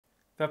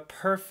The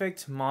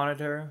perfect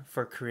monitor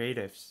for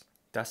creatives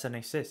doesn't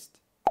exist.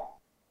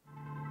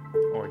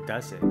 Or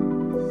does it?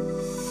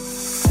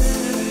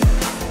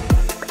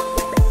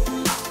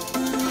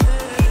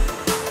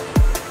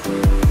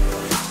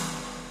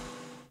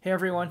 Hey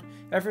everyone,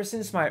 ever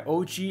since my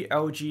OG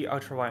LG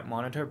ultrawide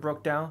monitor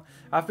broke down,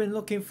 I've been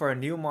looking for a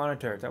new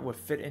monitor that would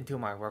fit into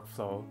my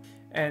workflow.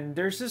 And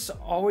there's just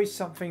always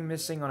something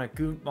missing on a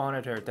good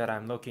monitor that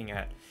I'm looking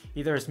at.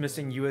 Either it's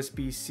missing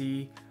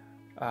USB-C,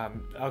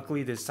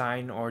 ugly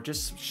design, or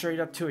just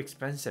straight up too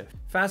expensive.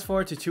 Fast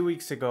forward to 2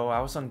 weeks ago, I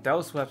was on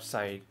Dell's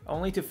website,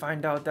 only to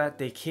find out that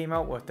they came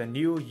out with the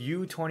new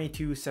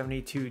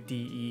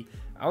U2722DE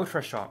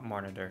Ultrasharp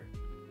monitor.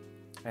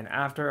 And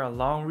after a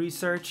long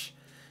research,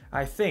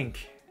 I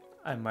think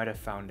I might have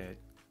found it.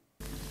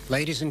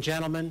 Ladies and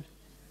gentlemen,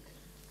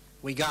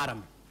 we got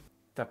him.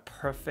 The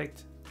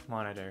perfect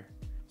monitor.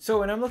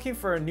 So when I'm looking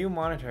for a new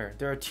monitor,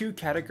 there are two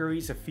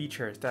categories of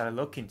features that I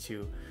look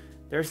into.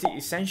 There's the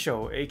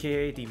essential,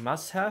 aka the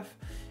must-have,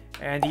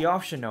 and the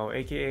optional,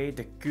 aka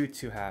the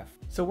good-to-have.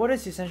 So what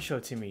is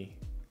essential to me?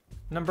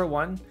 Number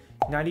one,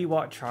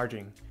 90-watt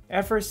charging.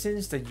 Ever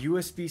since the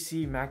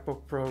USB-C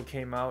MacBook Pro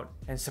came out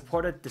and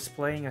supported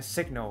displaying a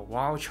signal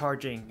while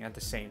charging at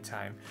the same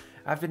time,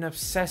 I've been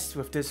obsessed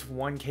with this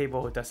one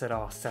cable does it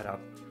all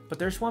setup. But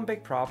there's one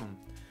big problem.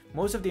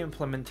 Most of the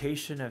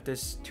implementation of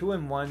this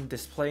 2-in-1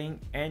 displaying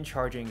and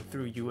charging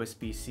through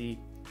USB-C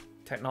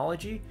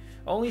technology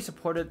only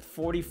supported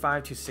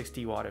 45 to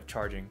 60 watt of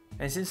charging.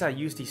 And since I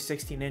use the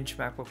 16-inch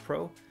MacBook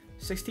Pro,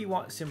 60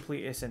 watt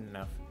simply isn't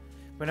enough.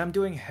 When I'm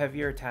doing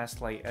heavier tasks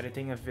like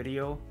editing a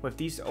video with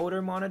these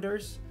older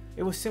monitors,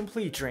 it would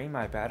simply drain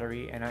my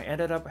battery and I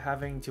ended up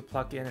having to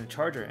plug in a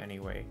charger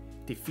anyway,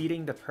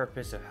 defeating the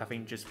purpose of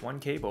having just one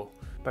cable.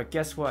 But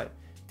guess what?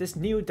 This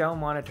new Dell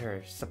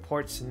monitor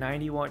supports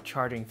 90 watt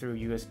charging through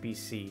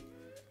USB-C,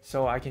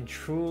 so I can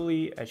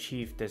truly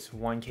achieve this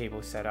one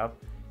cable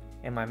setup,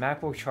 and my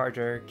MacBook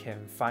charger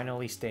can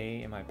finally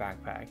stay in my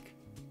backpack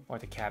or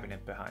the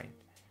cabinet behind.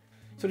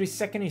 So the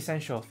second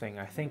essential thing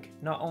I think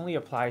not only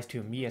applies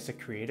to me as a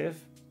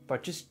creative,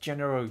 but just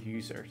general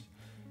users.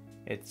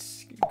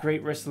 It's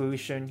great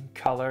resolution,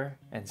 color,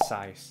 and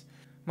size.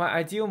 My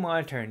ideal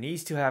monitor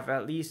needs to have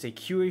at least a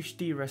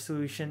QHD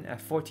resolution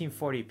at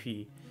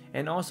 1440p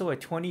and also a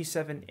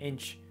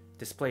 27-inch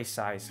display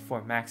size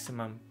for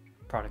maximum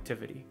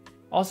productivity.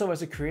 Also,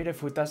 as a creative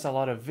who does a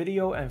lot of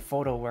video and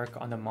photo work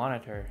on the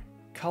monitor,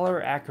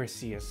 color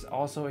accuracy is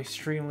also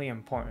extremely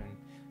important.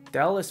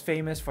 Dell is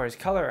famous for its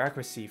color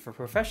accuracy for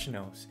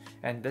professionals,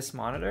 and this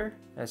monitor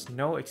is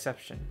no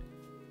exception.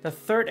 The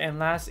third and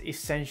last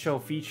essential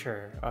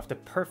feature of the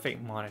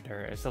perfect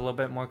monitor is a little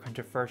bit more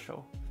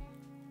controversial,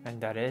 and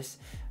that is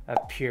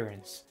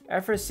appearance.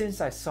 Ever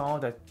since I saw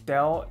the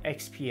Dell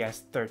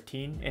XPS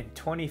 13 in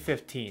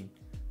 2015,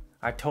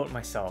 I told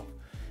myself,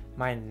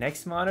 my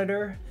next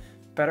monitor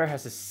better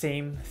has the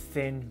same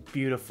thin,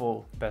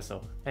 beautiful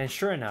bezel. And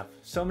sure enough,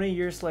 so many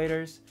years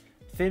later,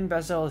 thin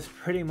bezel is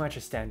pretty much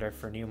a standard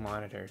for new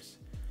monitors.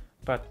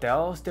 But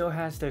Dell still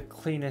has the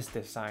cleanest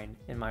design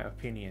in my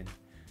opinion.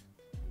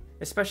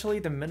 Especially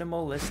the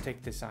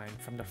minimalistic design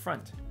from the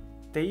front.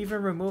 They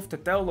even removed the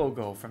Dell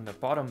logo from the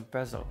bottom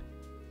bezel.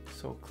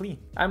 So clean.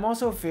 I'm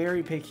also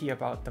very picky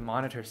about the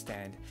monitor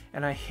stand,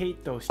 and I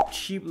hate those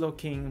cheap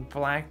looking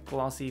black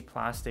glossy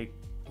plastic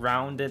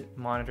rounded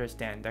monitor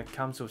stand that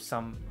comes with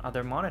some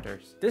other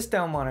monitors. This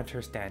Dell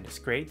monitor stand is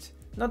great,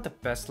 not the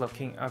best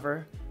looking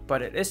ever,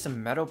 but it is a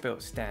metal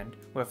built stand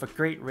with a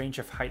great range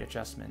of height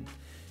adjustment,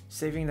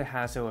 saving the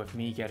hassle of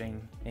me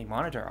getting a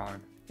monitor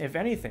arm. If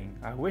anything,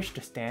 I wish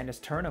the stand is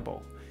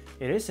turnable.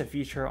 It is a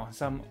feature on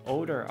some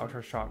older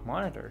Ultrasharp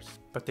monitors,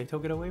 but they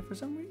took it away for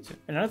some reason.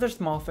 Another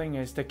small thing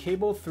is the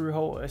cable through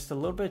hole is a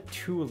little bit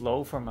too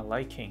low for my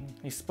liking,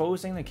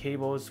 exposing the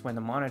cables when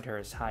the monitor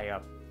is high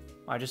up.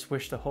 I just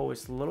wish the hole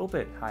is a little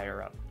bit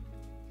higher up,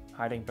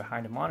 hiding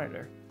behind the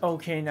monitor.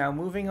 Okay, now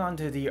moving on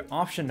to the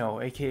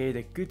optional, aka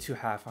the good to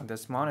have on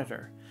this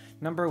monitor.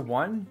 Number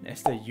one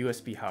is the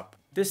USB hub.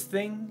 This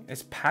thing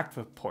is packed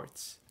with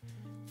ports.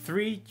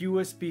 3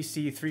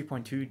 USB-C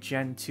 3.2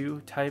 Gen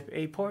 2 Type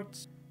A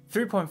ports,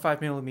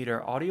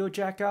 3.5mm audio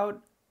jack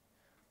out,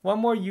 one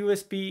more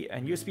USB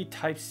and USB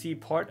Type-C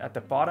port at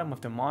the bottom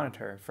of the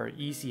monitor for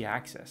easy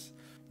access.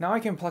 Now I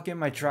can plug in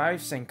my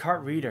drives and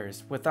card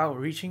readers without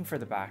reaching for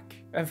the back.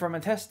 And for my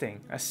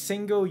testing, a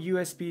single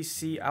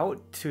USB-C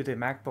out to the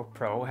MacBook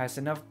Pro has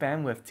enough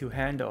bandwidth to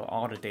handle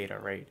all the data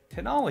rate.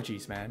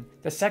 Technologies, man.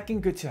 The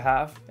second good to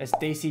have is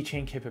daisy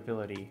chain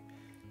capability.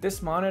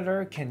 This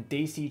monitor can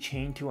daisy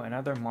chain to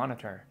another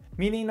monitor,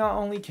 meaning not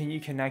only can you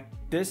connect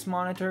this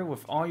monitor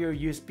with all your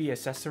USB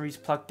accessories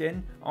plugged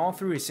in all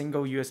through a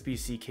single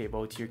USB-C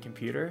cable to your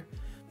computer,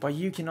 but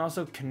you can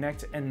also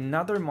connect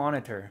another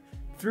monitor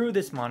through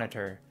this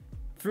monitor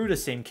through the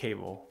same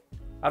cable.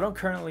 I don't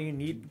currently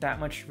need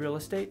that much real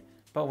estate,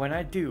 but when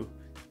I do,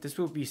 this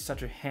will be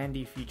such a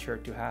handy feature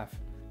to have.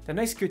 The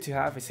next good to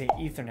have is an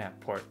Ethernet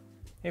port.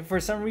 If for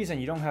some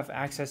reason you don't have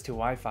access to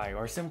Wi-Fi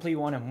or simply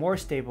want a more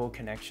stable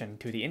connection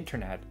to the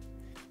internet,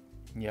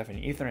 you have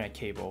an Ethernet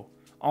cable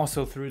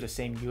also through the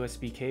same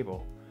USB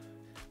cable.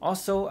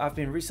 Also, I've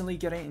been recently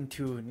getting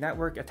into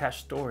network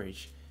attached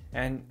storage,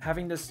 and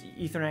having this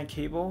Ethernet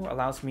cable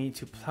allows me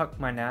to plug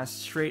my NAS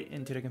straight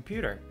into the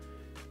computer.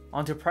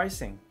 Onto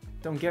pricing.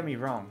 Don't get me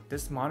wrong,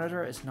 this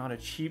monitor is not a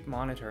cheap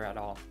monitor at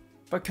all.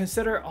 But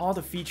consider all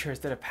the features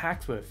that are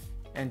packed with,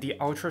 and the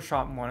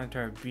Ultrasharp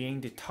monitor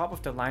being the top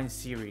of the line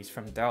series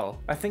from Dell.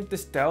 I think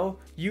this Dell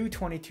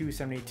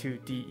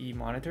U2722DE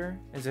monitor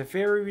is a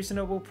very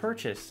reasonable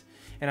purchase,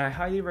 and I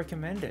highly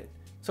recommend it.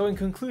 So in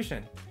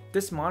conclusion,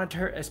 this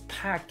monitor is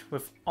packed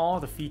with all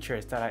the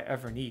features that I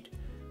ever need,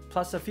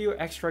 plus a few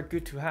extra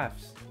good to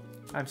haves.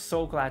 I'm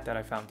so glad that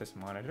I found this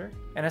monitor,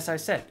 and as I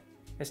said,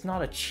 it's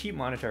not a cheap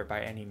monitor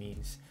by any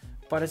means,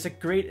 but it's a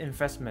great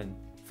investment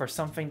for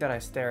something that I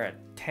stare at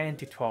 10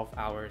 to 12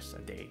 hours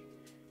a day.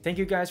 Thank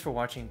you guys for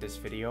watching this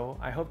video.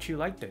 I hope you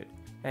liked it.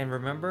 And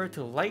remember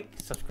to like,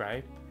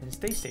 subscribe, and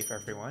stay safe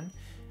everyone.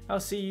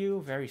 I'll see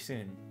you very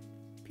soon.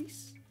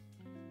 Peace.